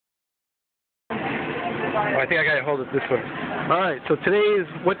Oh, I think I gotta hold it this way. Alright, so today is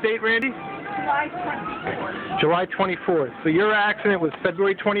what date, Randy? July 24th. July 24th. So your accident was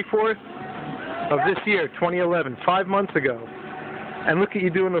February 24th of this year, 2011, 5 months ago. And look at you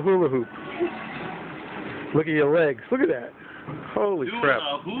doing the hula hoop. Look at your legs. Look at that. Holy crap.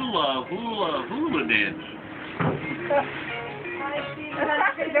 Hula dance.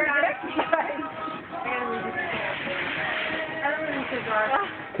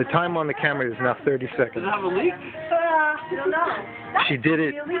 The time on the camera is now 30 seconds. Does it have a leak? I don't know. She did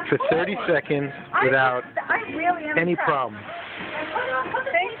it for 30 seconds without any problem.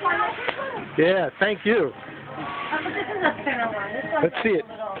 Yeah, thank you. This is a thinner one. Let's see it.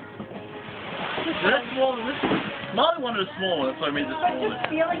 That's small. Molly wanted a small one, that's why I made this But smaller.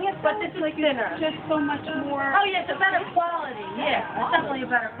 just feeling it, but this is thinner. Just so much more. Oh yeah, it's a better quality. Yeah, it's definitely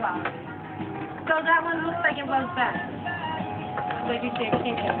a better quality. So that one looks like it was better. Like you say, it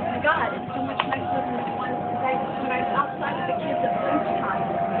can't get. Oh my God, it's so much nicer than the one when I was outside with the kids at lunchtime.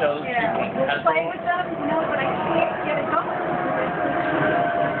 Yeah. Play with them? No, but I can't get it going.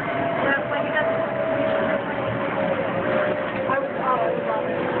 That's why he doesn't. I would love it.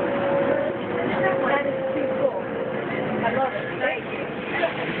 That is too cool. I love it. Thank you.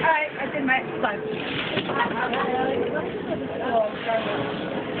 All right, I did my exercise.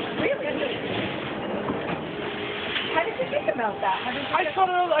 Really? How did you think about that? I told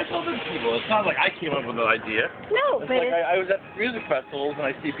the people. It's not like I came up with an idea. No, It's but like I was at music festivals and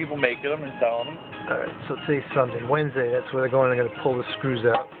I see people making them and selling them. Alright, so today's Sunday. Wednesday, that's where they're going. They're going to pull the screws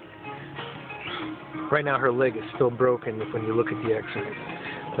out. Right now her leg is still broken when you look at the x-ray.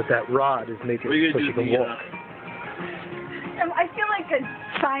 But that rod is making it so she can walk. I feel like a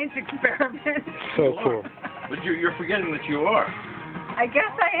science experiment. So cool. But you're forgetting that you are. I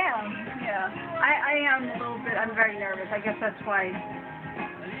guess I am. Yeah. I am a little bit. I'm very nervous. I guess that's why.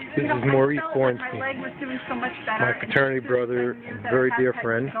 This is Maurice Bornstein, My leg was doing so much better. my fraternity brother, and very dear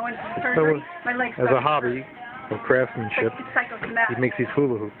friend. My leg As a hobby of craftsmanship, psychosomatic. he makes these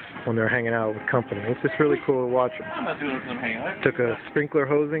hula hoops when they're hanging out with company. It's just really cool to watch him. I'm not doing it with them hanging out. Took a sprinkler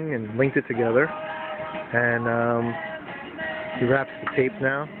hosing and linked it together, and he wraps the tape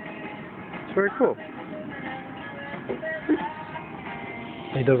now. It's very cool.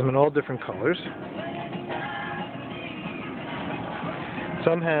 He does them in all different colors.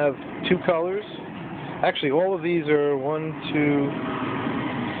 Some have 2 colors. Actually, all of these are 1, 2.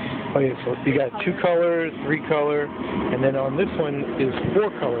 Oh yeah, so you got 2 colors, 3 color, and then on this one is 4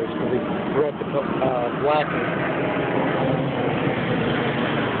 colors because they brought the black in.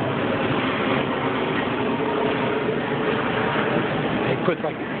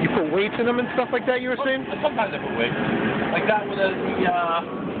 You put weights in them and stuff like that. You were saying? Sometimes I put weights. Like that with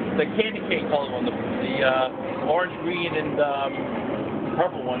the candy cane color one, the orange, green, and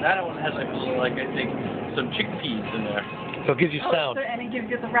purple one. That one has like I think some chickpeas in there. So it gives you sound. And it gives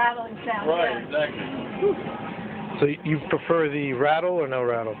you the rattling sound. Right, Yeah. exactly. So you prefer the rattle or no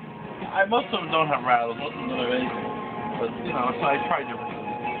rattle? Most of them don't have rattles. Most of them don't have anything. But you know, so I try different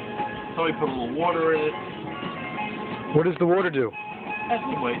things. Somebody put a little water in it. What does the water do? That's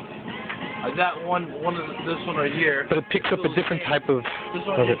the weight. That this one right here. But it picks up a different type of. This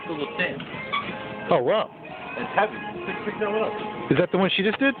one is a little thin. Oh wow. It's heavy. Pick that one up. Is that the one she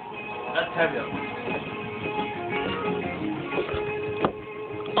just did? That's heavy.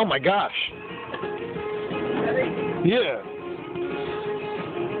 Oh my gosh. Yeah.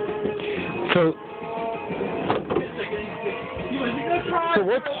 So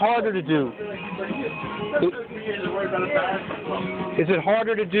what's harder to do? Is it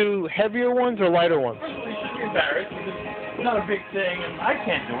harder to do heavier ones or lighter ones? Embarrassed because it's not a big thing and I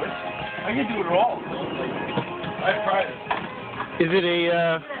can't do it. I can't do it at all. I've tried it. Is it a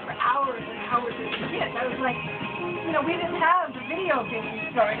For hours and hours as a kid. I was like, we didn't have the video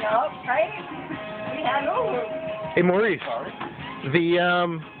games growing up, right? We had hula. Hey Maurice, the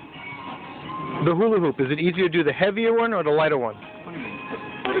hula hoop, is it easier to do the heavier one or the lighter one?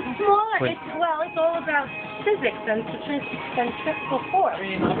 It's smaller. It's all about physics and centrifugal force.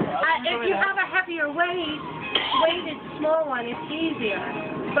 If you have a heavier weighted small one, it's easier.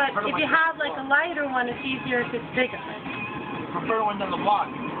 But if you have like a lighter one, it's easier if it's bigger. Prefer one down the block.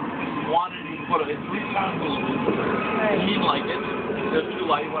 Wanted to put a 3-pound hula hoop. He didn't like it. It was too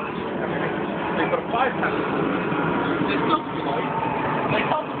light. He wanted to do everything. They put a 5-pound. It's still too light. They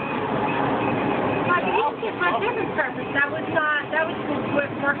helped him. But you used it for a different purpose. That was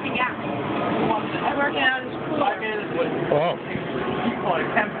working out. Working out is cool. Oh. You call it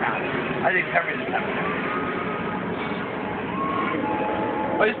 10-pound. I think it's heavier than 10 pounds.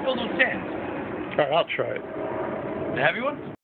 But it's still do 10. Alright, I'll try it. The heavy one?